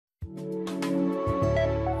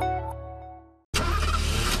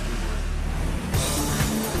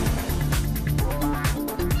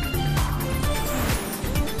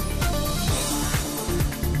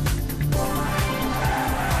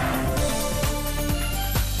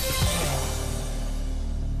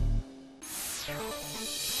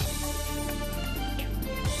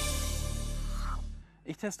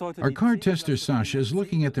Our car tester Sasha is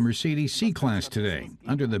looking at the Mercedes C-Class today,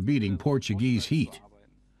 under the beating Portuguese heat.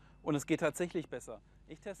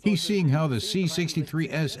 He's seeing how the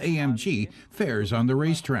C63S AMG fares on the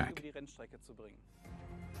racetrack.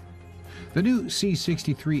 The new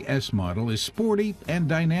C63S model is sporty and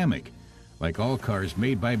dynamic, like all cars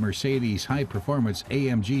made by Mercedes' high-performance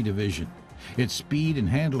AMG division. Its speed and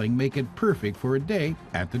handling make it perfect for a day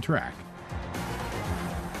at the track.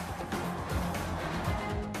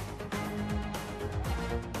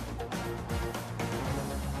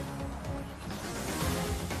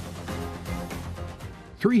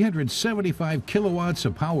 "375 kilowatts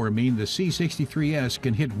of power mean the C63S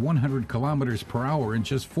can hit 100 kilometers per hour in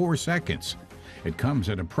just 4 seconds. It comes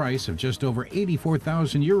at a price of just over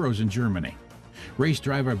 84,000 euros in Germany. Race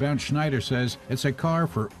driver Bernd Schneider says it's a car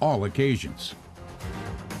for all occasions.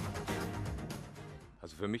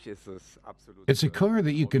 It's a car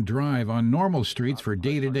that you can drive on normal streets for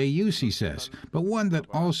day-to-day use, he says, but one that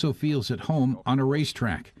also feels at home on a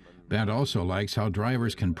racetrack. Bernd also likes how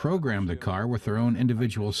drivers can program the car with their own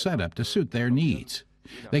individual setup to suit their needs.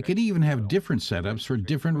 They can even have different setups for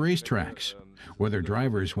different racetracks. Whether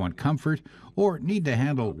drivers want comfort or need to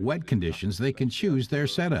handle wet conditions, they can choose their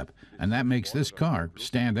setup, and that makes this car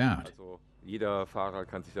stand out. Jeder Fahrer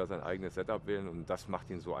kann sich da sein eigenes Setup wählen und das macht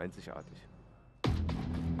ihn so einzigartig.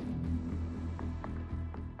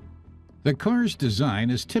 The car's design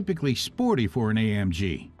is typically sporty for an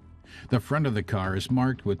AMG. The front of the car is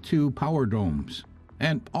marked with 2 power domes,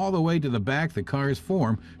 and all the way to the back the car's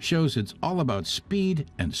form shows it's all about speed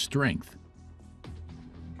and strength.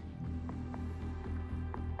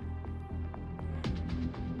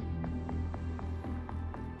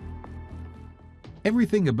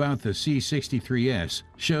 Everything about the C63S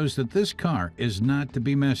shows that this car is not to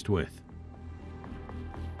be messed with.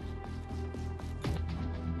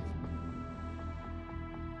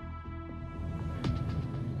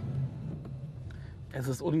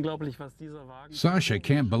 Sasha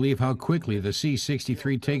can't believe how quickly the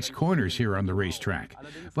C63 takes corners here on the racetrack.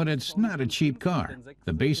 But it's not a cheap car.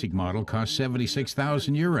 The basic model costs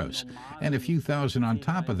 76,000 euros, and a few thousand on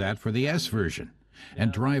top of that for the S version.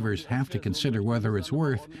 And drivers have to consider whether it's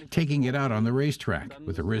worth taking it out on the racetrack,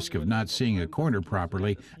 with the risk of not seeing a corner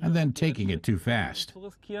properly and then taking it too fast.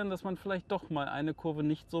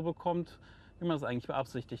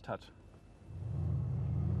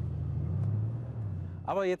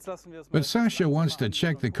 But Sasha wants to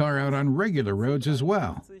check the car out on regular roads as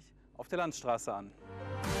well.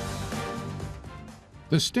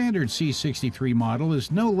 The standard C63 model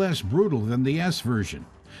is no less brutal than the S version.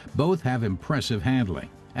 Both have impressive handling,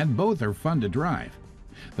 and both are fun to drive.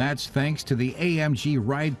 That's thanks to the AMG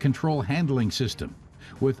Ride Control handling system,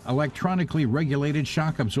 with electronically regulated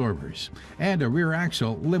shock absorbers and a rear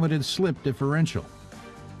axle limited slip differential.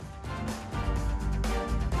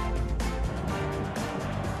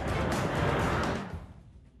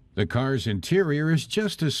 The car's interior is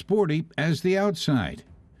just as sporty as the outside,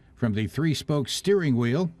 from the 3-spoke steering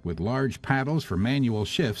wheel with large paddles for manual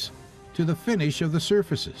shifts to the finish of the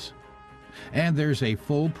surfaces. And there's a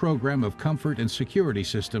full program of comfort and security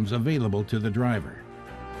systems available to the driver.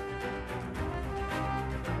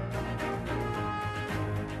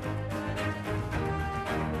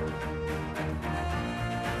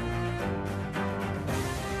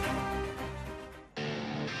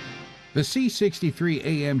 The C63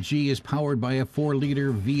 AMG is powered by a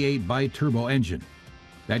 4-liter V8 bi-turbo engine.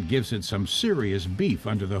 That gives it some serious beef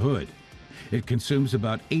under the hood. It consumes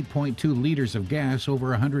about 8.2 liters of gas over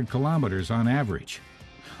 100 kilometers on average.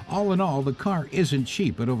 All in all, the car isn't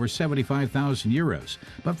cheap at over 75,000 euros,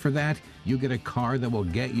 but for that, you get a car that will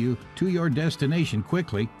get you to your destination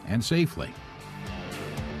quickly and safely.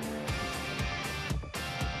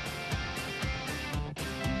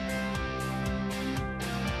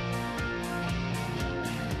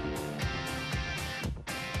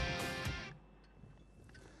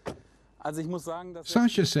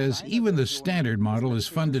 Sasha says even the standard model is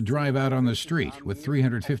fun to drive out on the street with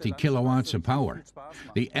 350 kilowatts of power.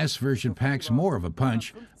 The S version packs more of a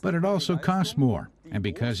punch, but it also costs more. And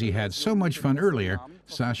because he had so much fun earlier,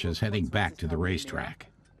 Sasha's heading back to the racetrack.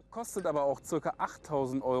 Kostet aber auch ca.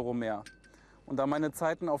 8.000 Euro mehr. Und da meine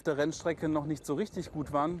Zeiten auf der Rennstrecke noch nicht so richtig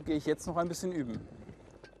gut waren, gehe ich jetzt noch ein bisschen üben.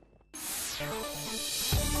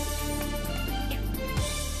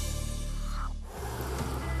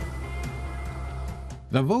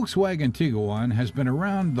 The Volkswagen Tiguan has been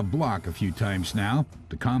around the block a few times now.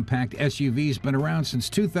 The compact SUV's been around since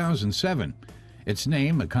 2007. Its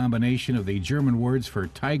name, a combination of the German words for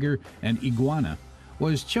tiger and iguana,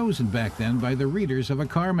 was chosen back then by the readers of a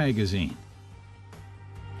car magazine.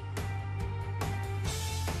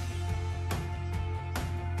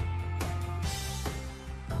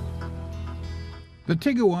 The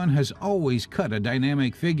Tiguan has always cut a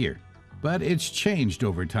dynamic figure, but it's changed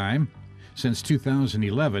over time. Since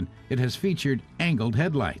 2011, it has featured angled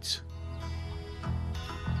headlights.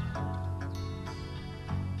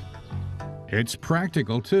 It's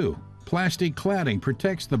practical too. Plastic cladding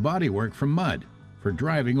protects the bodywork from mud for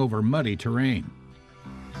driving over muddy terrain.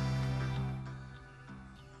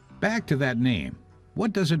 Back to that name.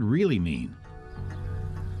 What does it really mean?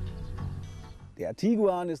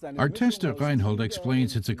 Our tester Reinhold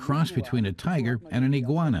explains it's a cross between a tiger and an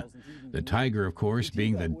iguana. The tiger, of course,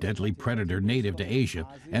 being the deadly predator native to Asia,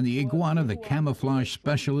 and the iguana the camouflage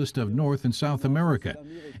specialist of North and South America.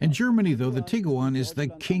 In Germany, though, the Tiguan is the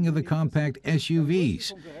king of the compact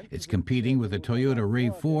SUVs. It's competing with the Toyota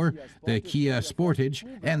RAV4, the Kia Sportage,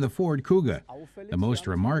 and the Ford Kuga. The most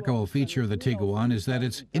remarkable feature of the Tiguan is that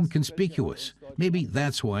it's inconspicuous. Maybe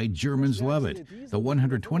that's why Germans love it. The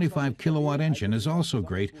 125 kilowatt engine is also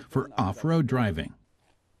great for off-road driving.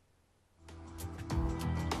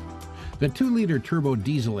 The 2-liter turbo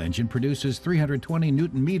diesel engine produces 320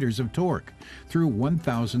 newton-meters of torque through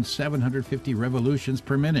 1,750 revolutions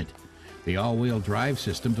per minute. The all-wheel drive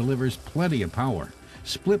system delivers plenty of power,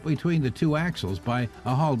 split between the two axles by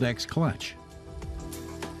a Haldex clutch.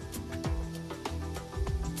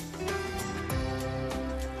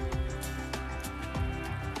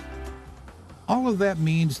 All of that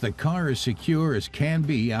means the car is secure as can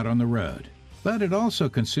be out on the road. But it also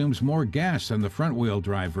consumes more gas than the front-wheel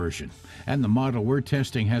drive version, and the model we're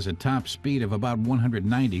testing has a top speed of about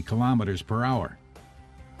 190 kilometers per hour.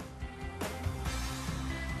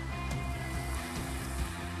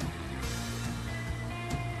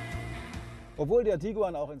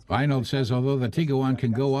 Reinhold says although the Tiguan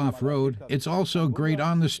can go off-road, it's also great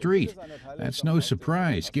on the street. That's no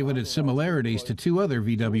surprise, given its similarities to two other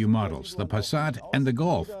VW models, the Passat and the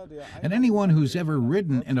Golf. And anyone who's ever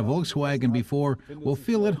ridden in a Volkswagen before will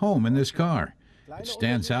feel at home in this car. It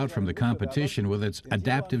stands out from the competition with its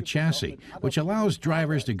adaptive chassis, which allows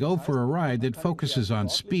drivers to go for a ride that focuses on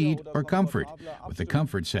speed or comfort, with the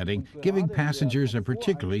comfort setting giving passengers a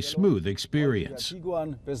particularly smooth experience.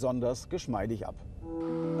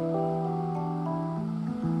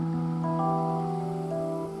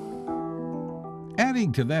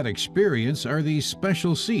 Adding to that experience are these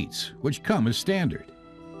special seats, which come as standard.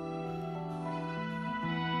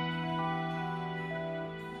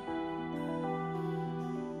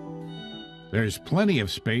 There's plenty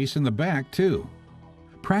of space in the back, too.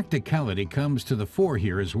 Practicality comes to the fore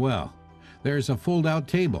here as well. There's a fold-out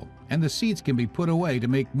table, and the seats can be put away to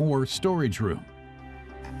make more storage room.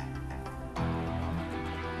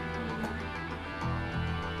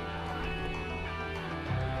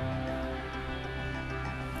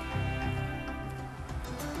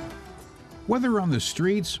 Whether on the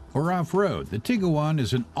streets or off-road, the Tiguan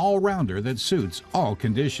is an all-rounder that suits all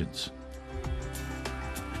conditions.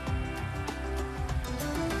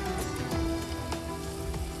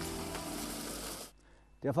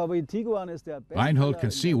 Reinhold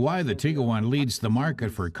can see why the Tiguan leads the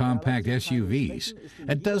market for compact SUVs.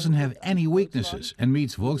 It doesn't have any weaknesses and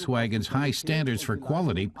meets Volkswagen's high standards for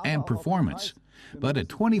quality and performance. But at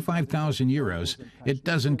 25,000 euros, it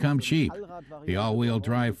doesn't come cheap. The all-wheel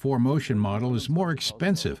drive 4Motion model is more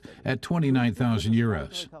expensive at 29,000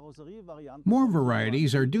 euros. More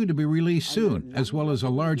varieties are due to be released soon, as well as a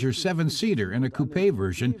larger 7-seater and a coupe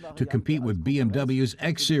version to compete with BMW's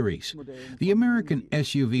X Series. The American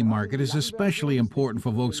SUV market is especially important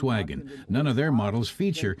for Volkswagen. None of their models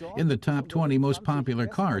feature in the top 20 most popular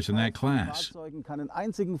cars in that class.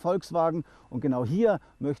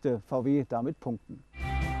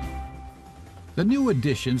 The new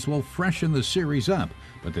additions will freshen the series up,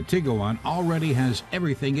 but the Tiguan already has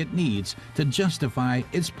everything it needs to justify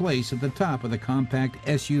its place at the top of the compact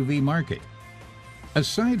SUV market.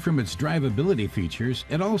 Aside from its drivability features,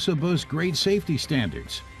 it also boasts great safety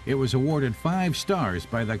standards. It was awarded 5 stars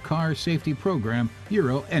by the car safety program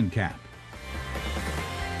Euro NCAP.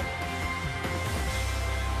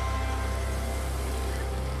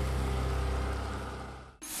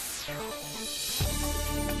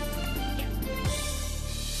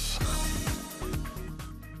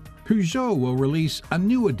 Peugeot will release a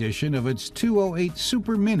new edition of its 208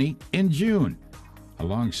 Super Mini in June.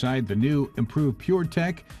 Alongside the new improved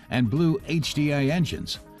PureTech and Blue HDI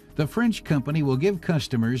engines, the French company will give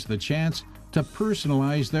customers the chance to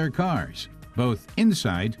personalize their cars, both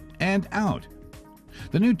inside and out.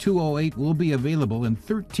 The new 208 will be available in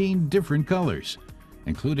 13 different colors,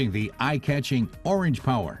 including the eye-catching orange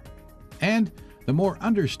power, and the more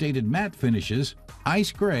understated matte finishes,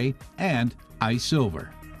 ice gray and ice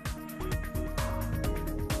silver.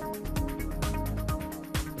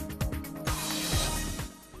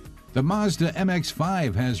 The Mazda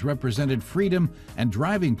MX-5 has represented freedom and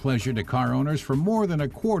driving pleasure to car owners for more than a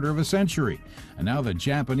quarter of a century, and now the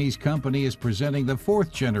Japanese company is presenting the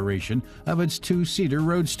fourth generation of its two-seater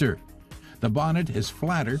roadster. The bonnet is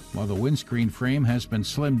flatter, while the windscreen frame has been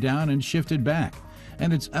slimmed down and shifted back,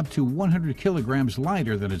 and it's up to 100 kilograms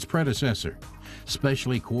lighter than its predecessor.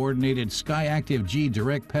 Specially coordinated Skyactiv G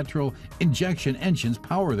direct petrol injection engines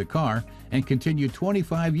power the car and continue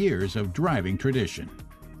 25 years of driving tradition.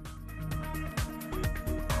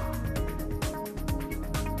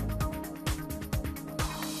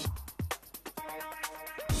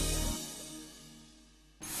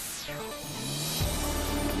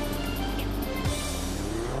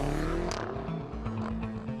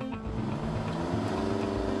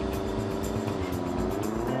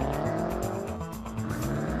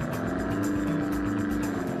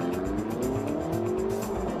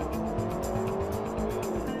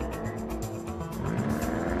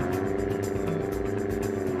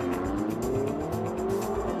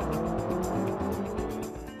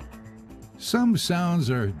 Some sounds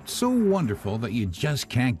are so wonderful that you just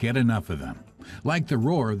can't get enough of them, like the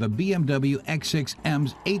roar of the BMW X6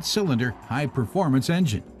 M's 8-cylinder high-performance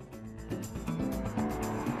engine.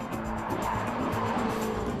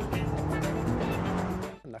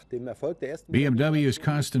 BMW's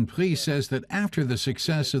Carsten Pries says that after the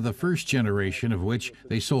success of the first generation, of which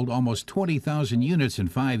they sold almost 20,000 units in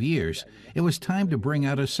 5 years, it was time to bring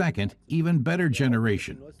out a second, even better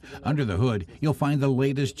generation. Under the hood, you'll find the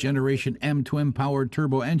latest generation M twin-powered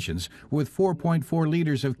turbo engines with 4.4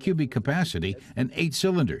 liters of cubic capacity and 8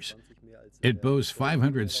 cylinders. It boasts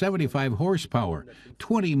 575 horsepower,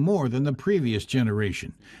 20 more than the previous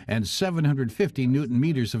generation, and 750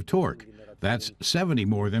 newton-meters of torque. That's 70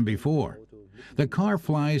 more than before. The car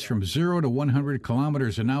flies from 0 to 100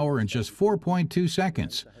 kilometers an hour in just 4.2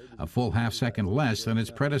 seconds, a full half-second less than its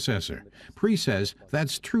predecessor. Pries says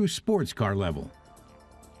that's true sports car level.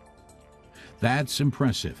 That's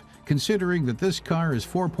impressive, considering that this car is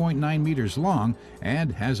 4.9 meters long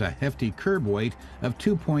and has a hefty curb weight of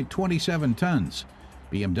 2.27 tons.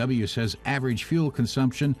 BMW says average fuel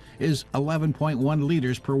consumption is 11.1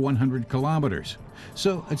 liters per 100 kilometers.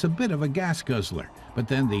 So it's a bit of a gas guzzler. But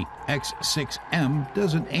then the X6 M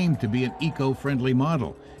doesn't aim to be an eco-friendly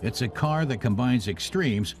model. It's a car that combines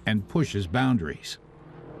extremes and pushes boundaries.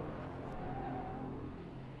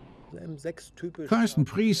 Carsten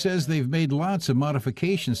Pries says they've made lots of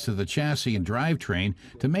modifications to the chassis and drivetrain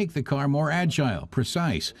to make the car more agile,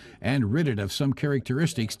 precise, and rid it of some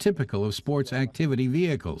characteristics typical of sports activity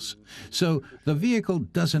vehicles. So the vehicle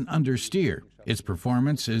doesn't understeer. Its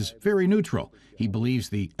performance is very neutral. He believes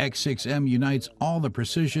the X6 M unites all the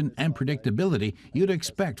precision and predictability you'd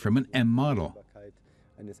expect from an M model.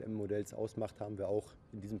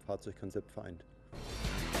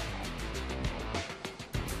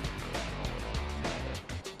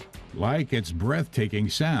 Like its breathtaking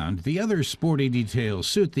sound, the other sporty details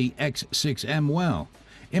suit the X6 M well.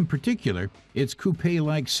 In particular, its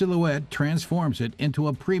coupe-like silhouette transforms it into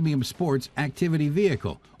a premium sports activity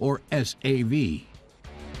vehicle, or SAV.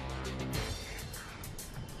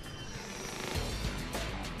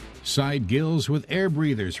 Side gills with air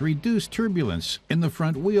breathers reduce turbulence in the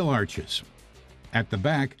front wheel arches. At the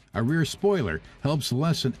back, a rear spoiler helps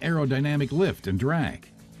lessen aerodynamic lift and drag.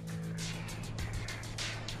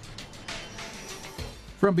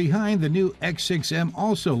 From behind, the new X6 M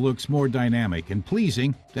also looks more dynamic and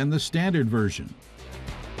pleasing than the standard version.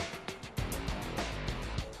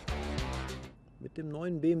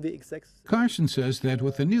 Carsten says that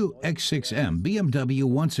with the new X6 M, BMW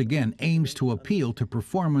once again aims to appeal to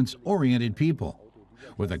performance-oriented people.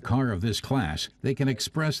 With a car of this class, they can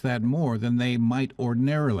express that more than they might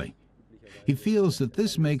ordinarily. He feels that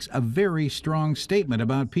this makes a very strong statement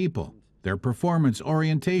about people, their performance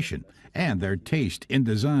orientation, and their taste in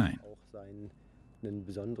design.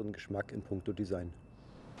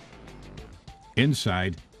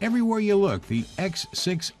 Inside, everywhere you look, the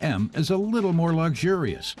X6 M is a little more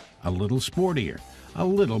luxurious, a little sportier, a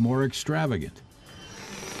little more extravagant.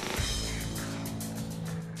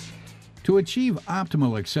 To achieve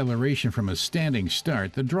optimal acceleration from a standing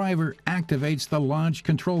start, the driver activates the launch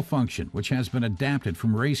control function, which has been adapted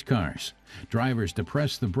from race cars. Drivers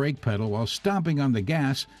depress the brake pedal while stomping on the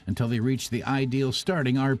gas until they reach the ideal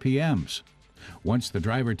starting RPMs. Once the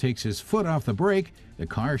driver takes his foot off the brake, the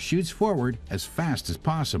car shoots forward as fast as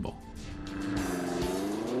possible.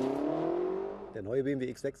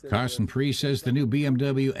 Carsten Pries says the new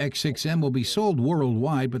BMW X6 M will be sold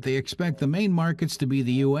worldwide, but they expect the main markets to be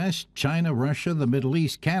the US, China, Russia, the Middle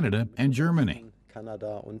East, Canada, and Germany.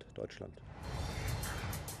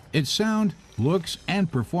 Its sound, looks,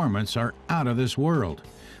 and performance are out of this world.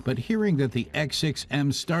 But hearing that the X6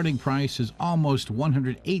 M starting price is almost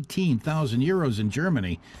 118,000 euros in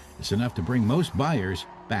Germany is enough to bring most buyers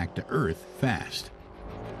back to earth fast.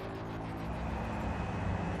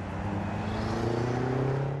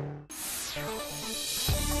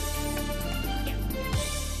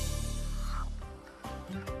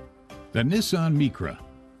 The Nissan Micra,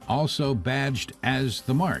 also badged as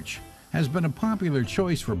the March, has been a popular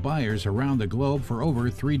choice for buyers around the globe for over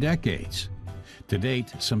 3 decades. To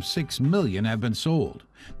date, some 6 million have been sold,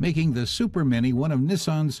 making the Super Mini one of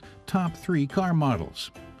Nissan's top 3 car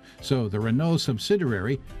models. So the Renault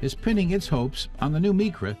subsidiary is pinning its hopes on the new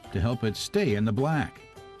Micra to help it stay in the black.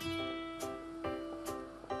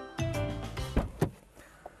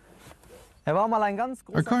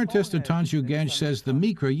 Our car tester Tanju Gensch says the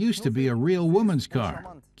Micra used to be a real woman's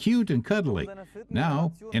car, cute and cuddly.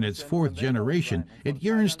 Now, in its 4th generation, it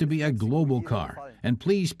yearns to be a global car and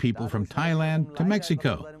please people from Thailand to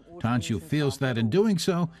Mexico. Tanju feels that in doing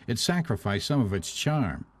so, it sacrificed some of its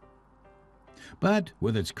charm. But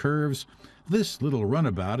with its curves, this little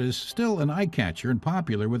runabout is still an eye-catcher and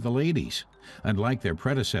popular with the ladies. Unlike their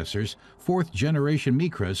predecessors, 4th generation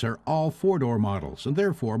Micras are all 4-door models and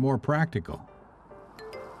therefore more practical.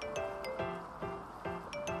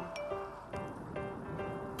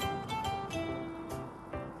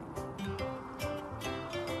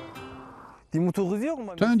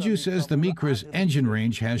 Tanju says the Micra's engine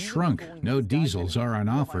range has shrunk. No diesels are on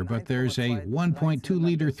offer, but there's a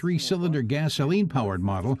 1.2-liter 3-cylinder gasoline-powered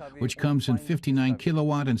model, which comes in 59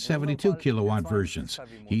 kilowatt and 72 kilowatt versions.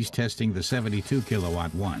 He's testing the 72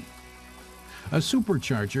 kilowatt one. A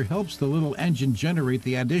supercharger helps the little engine generate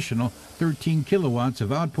the additional 13 kilowatts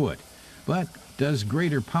of output. But does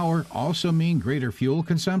greater power also mean greater fuel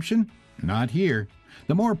consumption? Not here.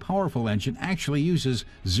 The more powerful engine actually uses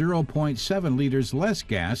 0.7 liters less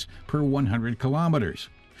gas per 100 kilometers.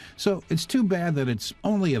 So it's too bad that it's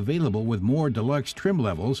only available with more deluxe trim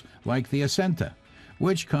levels like the Ascenta,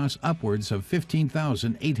 which costs upwards of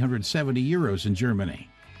 15,870 euros in Germany.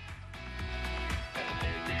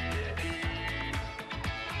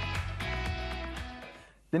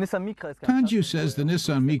 Tanju says the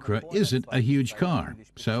Nissan Micra isn't a huge car,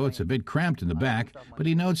 so it's a bit cramped in the back, but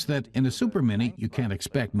he notes that in a Super Mini you can't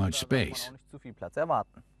expect much space.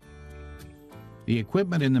 The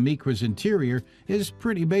equipment in the Micra's interior is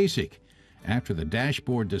pretty basic. After the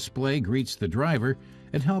dashboard display greets the driver,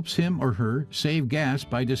 it helps him or her save gas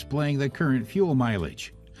by displaying the current fuel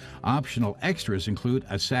mileage. Optional extras include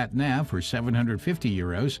a sat-nav for 750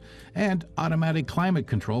 euros and automatic climate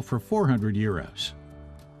control for 400 euros.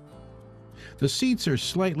 The seats are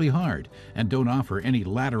slightly hard and don't offer any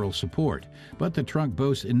lateral support, but the trunk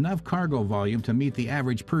boasts enough cargo volume to meet the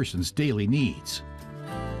average person's daily needs.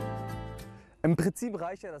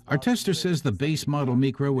 Our tester says the base model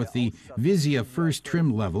Micra with the Visia First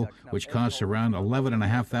trim level, which costs around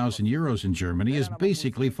 11,500 euros in Germany, is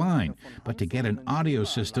basically fine. But to get an audio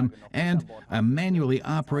system and a manually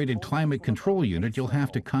operated climate control unit, you'll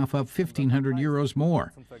have to cough up 1,500 euros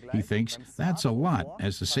more. He thinks that's a lot,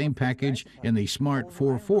 as the same package in the Smart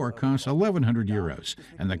 4.4 costs 1,100 euros,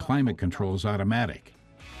 and the climate control is automatic.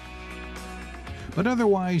 But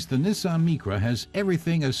otherwise, the Nissan Micra has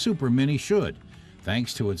everything a Super Mini should.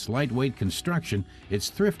 Thanks to its lightweight construction, it's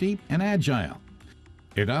thrifty and agile.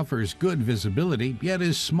 It offers good visibility, yet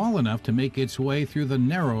is small enough to make its way through the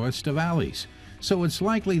narrowest of alleys. So it's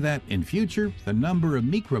likely that in future, the number of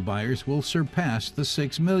Micra buyers will surpass the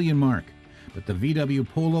 6 million mark. But the VW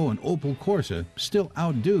Polo and Opel Corsa still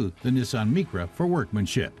outdo the Nissan Micra for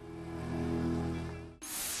workmanship.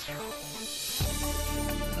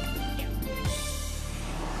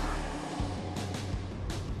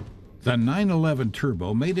 The 911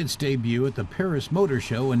 Turbo made its debut at the Paris Motor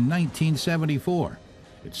Show in 1974.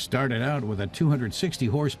 It started out with a 260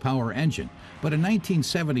 horsepower engine, but in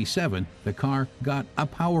 1977 the car got a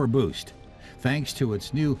power boost. Thanks to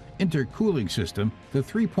its new intercooling system, the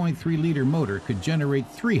 3.3-liter motor could generate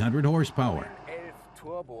 300 horsepower.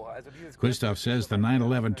 Christoph says the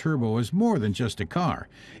 911 Turbo is more than just a car.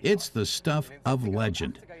 It's the stuff of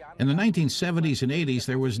legend. In the 1970s and 80s,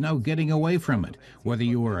 there was no getting away from it. Whether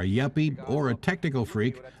you were a yuppie or a technical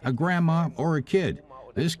freak, a grandma or a kid,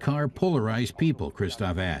 this car polarized people,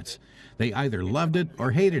 Christoph adds. They either loved it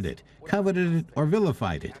or hated it, coveted it or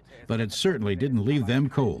vilified it, but it certainly didn't leave them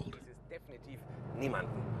cold.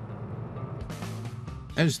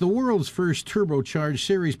 As the world's first turbocharged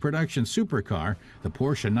series production supercar, the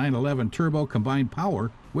Porsche 911 Turbo combined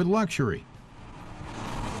power with luxury.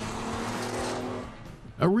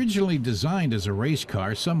 Originally designed as a race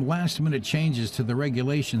car, some last-minute changes to the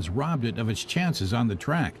regulations robbed it of its chances on the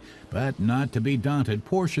track. But not to be daunted,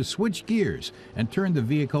 Porsche switched gears and turned the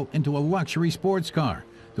vehicle into a luxury sports car,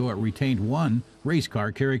 though it retained one race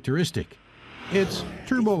car characteristic. It's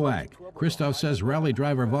turbo lag. Christoph says rally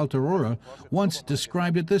driver Valterora once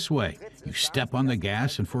described it this way: you step on the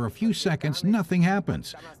gas and for a few seconds nothing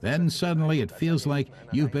happens. Then suddenly it feels like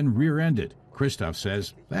you've been rear-ended. Christoph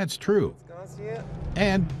says that's true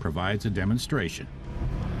and provides a demonstration.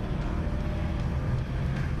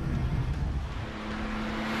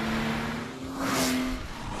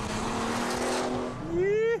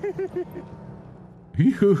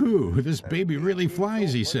 Yoo-hoo, this baby really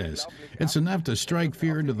flies, he says. It's enough to strike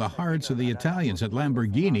fear into the hearts of the Italians at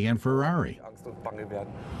Lamborghini and Ferrari.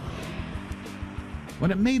 When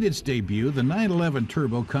it made its debut, the 911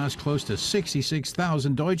 Turbo cost close to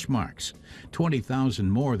 66,000 Deutschmarks, 20,000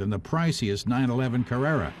 more than the priciest 911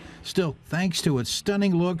 Carrera. Still, thanks to its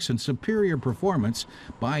stunning looks and superior performance,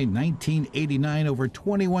 by 1989 over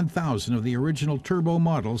 21,000 of the original Turbo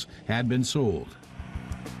models had been sold.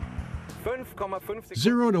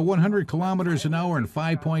 0 to 100 kilometers an hour in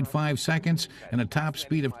 5.5 seconds and a top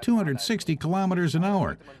speed of 260 kilometers an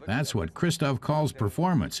hour. That's what Christoph calls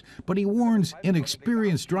performance, but he warns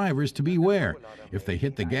inexperienced drivers to beware. If they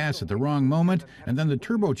hit the gas at the wrong moment and then the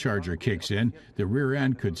turbocharger kicks in, the rear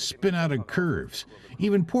end could spin out of curves.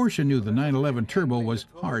 Even Porsche knew the 911 Turbo was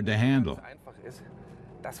hard to handle.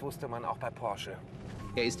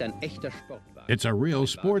 It's a real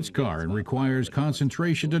sports car and requires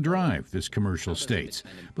concentration to drive, this commercial states,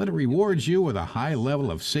 but it rewards you with a high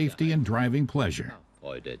level of safety and driving pleasure.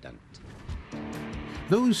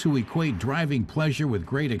 Those who equate driving pleasure with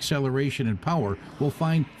great acceleration and power will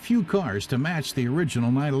find few cars to match the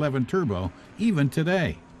original 911 Turbo, even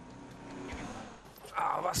today.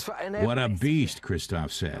 What a beast,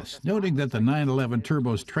 Christoph says, noting that the 911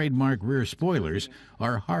 Turbo's trademark rear spoilers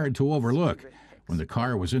are hard to overlook. When the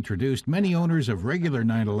car was introduced, many owners of regular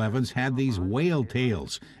 911s had these whale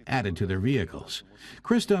tails added to their vehicles.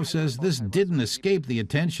 Christoph says this didn't escape the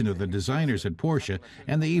attention of the designers at Porsche,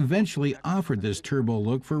 and they eventually offered this turbo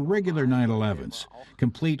look for regular 911s,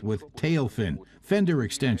 complete with tail fin, fender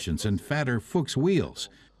extensions, and fatter Fuchs wheels.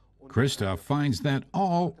 Christoph finds that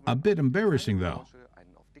all a bit embarrassing, though.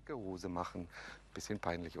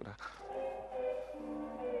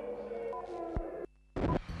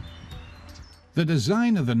 The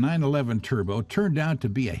design of the 911 Turbo turned out to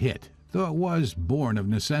be a hit, though it was born of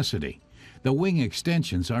necessity. The wing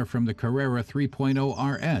extensions are from the Carrera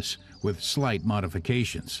 3.0 RS, with slight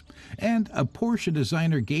modifications. And a Porsche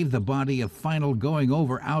designer gave the body a final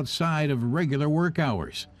going-over outside of regular work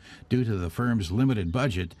hours. Due to the firm's limited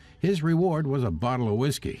budget, his reward was a bottle of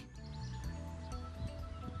whiskey.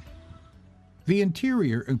 The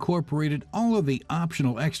interior incorporated all of the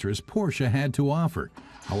optional extras Porsche had to offer.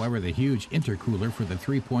 However, the huge intercooler for the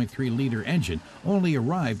 3.3-liter engine only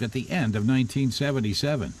arrived at the end of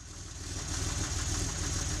 1977.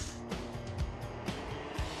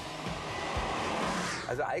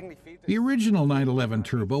 The original 911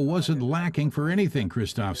 Turbo wasn't lacking for anything,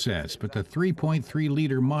 Christoph says, but the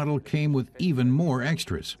 3.3-liter model came with even more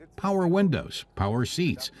extras: power windows, power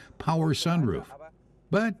seats, power sunroof.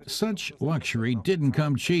 But such luxury didn't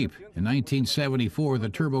come cheap. In 1974, the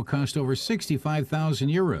Turbo cost over 65,000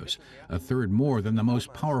 euros, a third more than the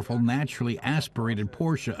most powerful naturally aspirated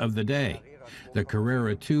Porsche of the day, the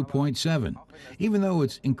Carrera 2.7. Even though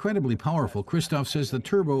it's incredibly powerful, Christoph says the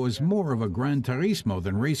Turbo is more of a Gran Turismo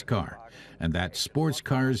than race car, and that sports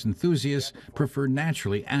cars enthusiasts prefer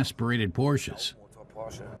naturally aspirated Porsches.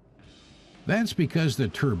 That's because the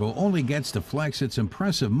Turbo only gets to flex its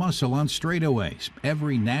impressive muscle on straightaways.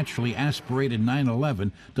 Every naturally aspirated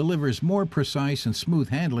 911 delivers more precise and smooth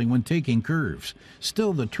handling when taking curves.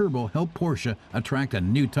 Still, the Turbo helped Porsche attract a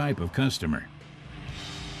new type of customer.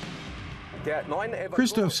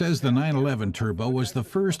 Christoph says the 911 Turbo was the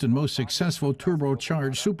first and most successful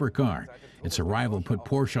turbocharged supercar. Its arrival put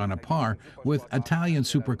Porsche on a par with Italian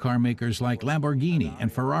supercar makers like Lamborghini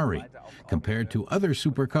and Ferrari. Compared to other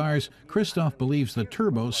supercars, Christoph believes the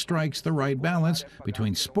Turbo strikes the right balance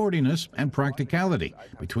between sportiness and practicality,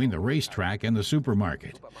 between the racetrack and the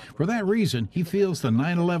supermarket. For that reason, he feels the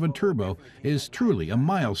 911 Turbo is truly a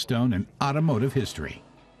milestone in automotive history.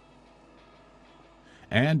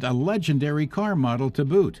 And a legendary car model to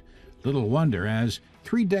boot. Little wonder, as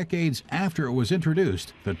 3 decades after it was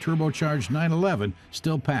introduced, the turbocharged 911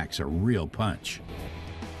 still packs a real punch.